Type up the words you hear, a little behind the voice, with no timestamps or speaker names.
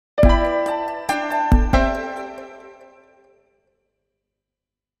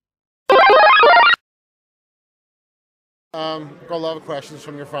I've got a lot of questions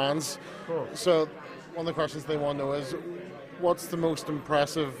from your fans. Cool. So, one of the questions they want to know is, what's the most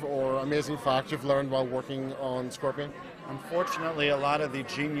impressive or amazing fact you've learned while working on Scorpion? Unfortunately, a lot of the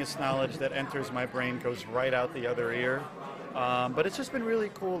genius knowledge that enters my brain goes right out the other ear. But it's just been really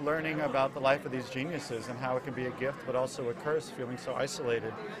cool learning about the life of these geniuses and how it can be a gift, but also a curse, feeling so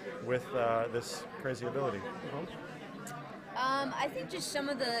isolated with this crazy ability. I think just some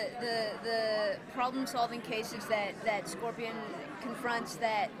of the problem-solving cases that Scorpion confronts,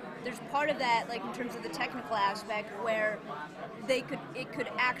 that there's part of that, like in terms of the technical aspect, where it could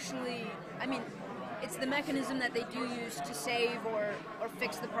actually, I mean, it's the mechanism that they do use to save or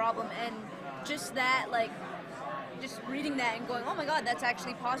fix the problem, and just that, like, just reading that and going, oh my god, that's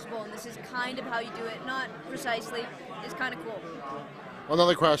actually possible, and this is kind of how you do it, not precisely, is kind of cool.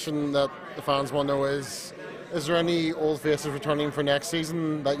 Another question that the fans want to know is there any old faces returning for next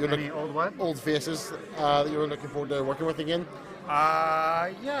season that you're looking? Old what? Old faces that you're looking forward to working with again?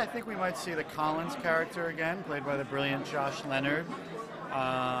 Yeah, I think we might see the Collins character again, played by the brilliant Josh Leonard.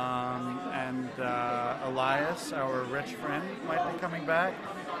 And Elias, our rich friend, might be coming back.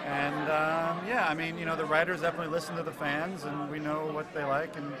 And yeah, I mean, the writers definitely listen to the fans, and we know what they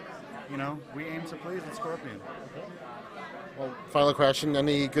like, and we aim to please the Scorpion. Well, final question: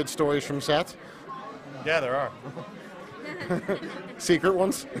 any good stories from set? Yeah, there are. Secret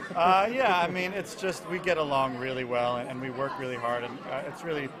ones? Yeah, I mean, it's just we get along really well, and we work really hard, and it's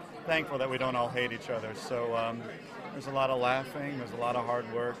really thankful that we don't all hate each other. So there's a lot of laughing, there's a lot of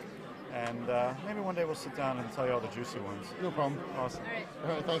hard work, and maybe one day we'll sit down and tell you all the juicy ones. No problem. Awesome.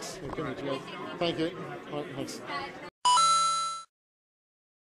 All right, thanks. Good to meet you. Thank you. All right, thanks.